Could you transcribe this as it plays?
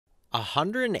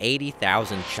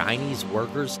180,000 Chinese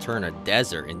workers turn a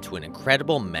desert into an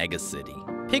incredible megacity.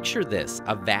 Picture this,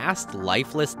 a vast,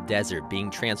 lifeless desert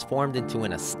being transformed into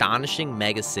an astonishing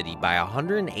megacity by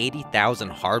 180,000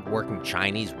 hardworking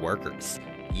Chinese workers.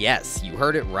 Yes, you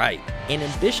heard it right. An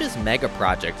ambitious mega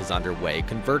project is underway,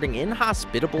 converting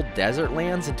inhospitable desert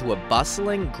lands into a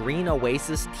bustling, green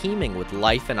oasis teeming with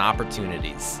life and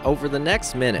opportunities. Over the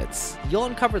next minutes, you'll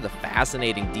uncover the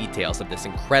fascinating details of this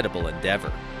incredible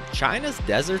endeavor. China's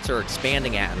deserts are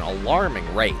expanding at an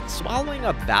alarming rate, swallowing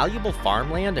up valuable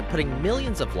farmland and putting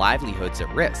millions of livelihoods at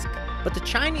risk. But the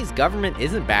Chinese government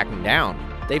isn't backing down.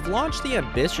 They've launched the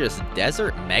ambitious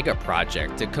Desert Mega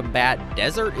Project to combat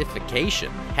desertification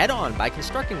head-on by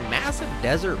constructing massive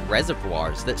desert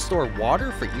reservoirs that store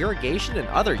water for irrigation and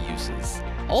other uses,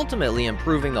 ultimately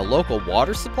improving the local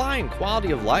water supply and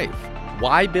quality of life.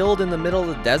 Why build in the middle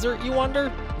of the desert, you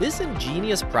wonder? This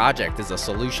ingenious project is a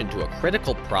solution to a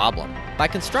critical problem. By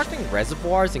constructing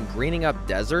reservoirs and greening up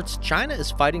deserts, China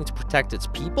is fighting to protect its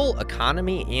people,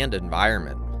 economy, and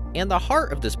environment. And the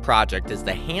heart of this project is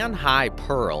the Hanhai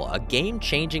Pearl, a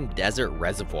game-changing desert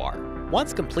reservoir.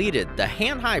 Once completed, the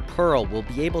Hanhai Pearl will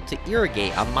be able to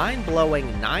irrigate a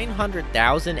mind-blowing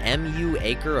 900,000 mu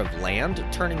acre of land,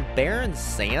 turning barren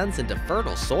sands into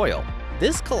fertile soil.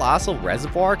 This colossal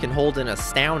reservoir can hold an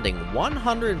astounding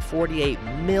 148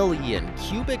 million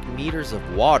cubic meters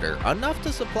of water, enough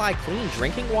to supply clean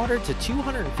drinking water to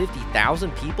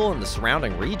 250,000 people in the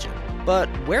surrounding region. But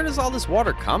where does all this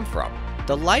water come from?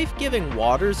 The life-giving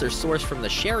waters are sourced from the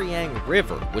Xinjiang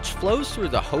River, which flows through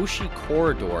the Hoshi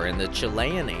Corridor in the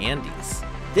Chilean Andes.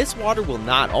 This water will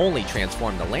not only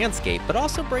transform the landscape, but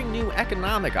also bring new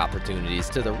economic opportunities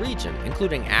to the region,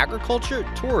 including agriculture,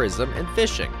 tourism, and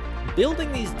fishing.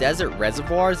 Building these desert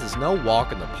reservoirs is no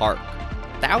walk in the park.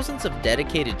 Thousands of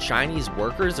dedicated Chinese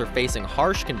workers are facing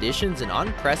harsh conditions and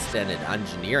unprecedented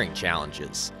engineering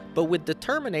challenges. But with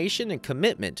determination and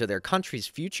commitment to their country's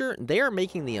future, they are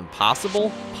making the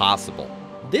impossible possible.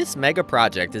 This mega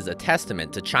project is a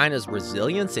testament to China's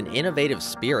resilience and innovative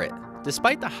spirit.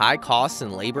 Despite the high costs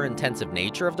and labor-intensive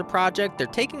nature of the project, they're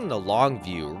taking the long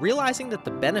view, realizing that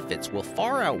the benefits will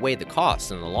far outweigh the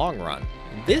costs in the long run.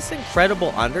 This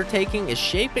incredible undertaking is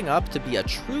shaping up to be a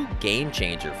true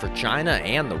game-changer for China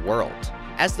and the world.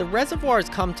 As the reservoirs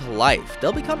come to life,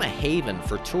 they'll become a haven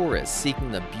for tourists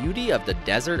seeking the beauty of the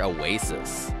desert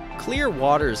oasis. Clear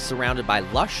waters surrounded by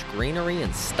lush greenery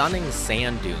and stunning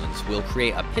sand dunes will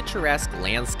create a picturesque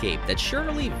landscape that's sure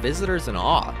to leave visitors in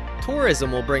awe.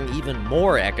 Tourism will bring even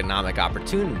more economic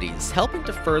opportunities, helping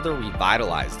to further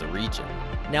revitalize the region.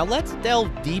 Now let's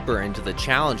delve deeper into the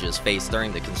challenges faced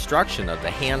during the construction of the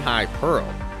Hanhai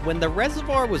Pearl. When the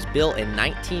reservoir was built in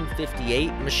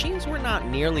 1958, machines were not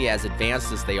nearly as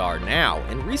advanced as they are now,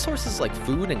 and resources like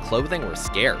food and clothing were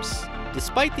scarce.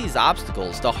 Despite these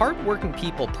obstacles, the hardworking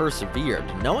people persevered,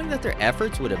 knowing that their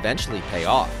efforts would eventually pay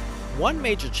off. One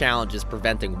major challenge is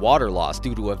preventing water loss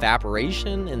due to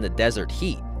evaporation in the desert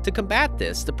heat. To combat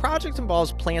this, the project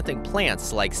involves planting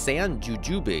plants like sand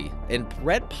jujube and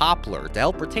red poplar to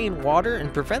help retain water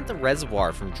and prevent the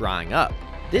reservoir from drying up.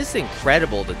 This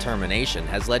incredible determination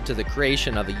has led to the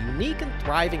creation of a unique and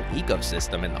thriving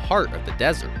ecosystem in the heart of the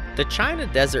desert. The China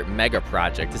Desert Mega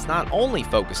Project is not only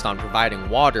focused on providing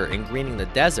water and greening the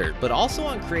desert, but also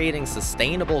on creating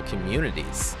sustainable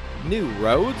communities. New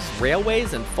roads,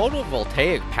 railways, and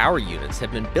photovoltaic power units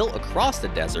have been built across the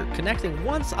desert, connecting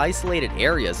once isolated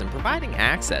areas and providing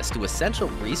access to essential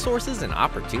resources and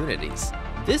opportunities.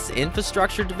 This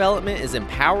infrastructure development is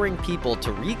empowering people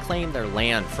to reclaim their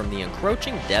land from the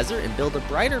encroaching desert and build a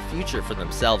brighter future for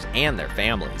themselves and their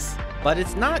families. But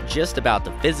it's not just about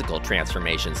the physical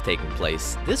transformations taking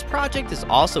place. This project is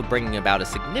also bringing about a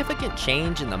significant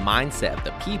change in the mindset of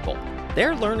the people.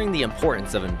 They're learning the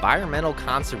importance of environmental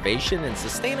conservation and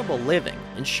sustainable living,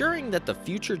 ensuring that the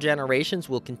future generations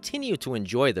will continue to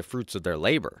enjoy the fruits of their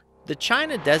labor. The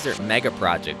China Desert Mega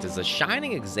Project is a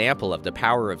shining example of the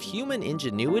power of human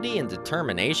ingenuity and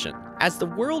determination. As the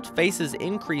world faces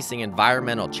increasing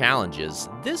environmental challenges,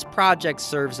 this project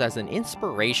serves as an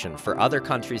inspiration for other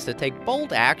countries to take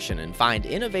bold action and find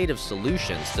innovative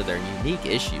solutions to their unique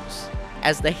issues.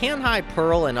 As the Hanhai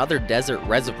Pearl and other desert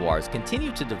reservoirs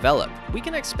continue to develop, we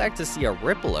can expect to see a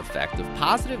ripple effect of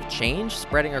positive change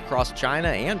spreading across China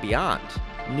and beyond.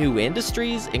 New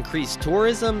industries, increased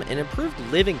tourism, and improved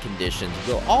living conditions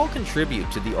will all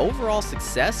contribute to the overall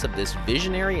success of this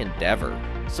visionary endeavor.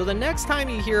 So the next time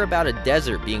you hear about a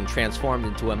desert being transformed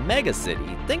into a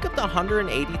megacity, think of the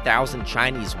 180,000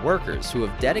 Chinese workers who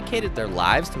have dedicated their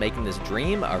lives to making this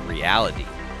dream a reality.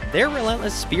 Their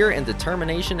relentless spirit and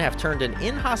determination have turned an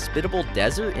inhospitable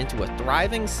desert into a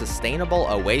thriving, sustainable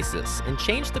oasis and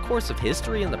changed the course of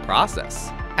history in the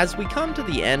process. As we come to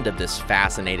the end of this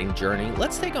fascinating journey,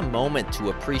 let's take a moment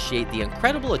to appreciate the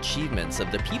incredible achievements of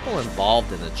the people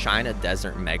involved in the China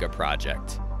Desert Mega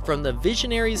Project. From the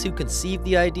visionaries who conceived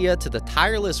the idea to the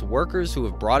tireless workers who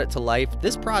have brought it to life,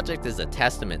 this project is a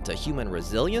testament to human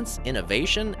resilience,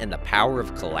 innovation, and the power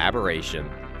of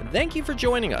collaboration. Thank you for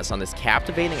joining us on this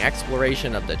captivating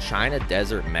exploration of the China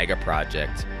Desert Mega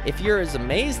Project. If you're as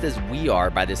amazed as we are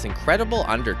by this incredible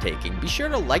undertaking, be sure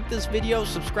to like this video,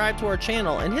 subscribe to our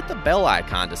channel, and hit the bell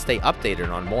icon to stay updated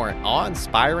on more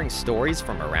awe-inspiring stories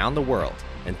from around the world.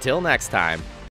 Until next time.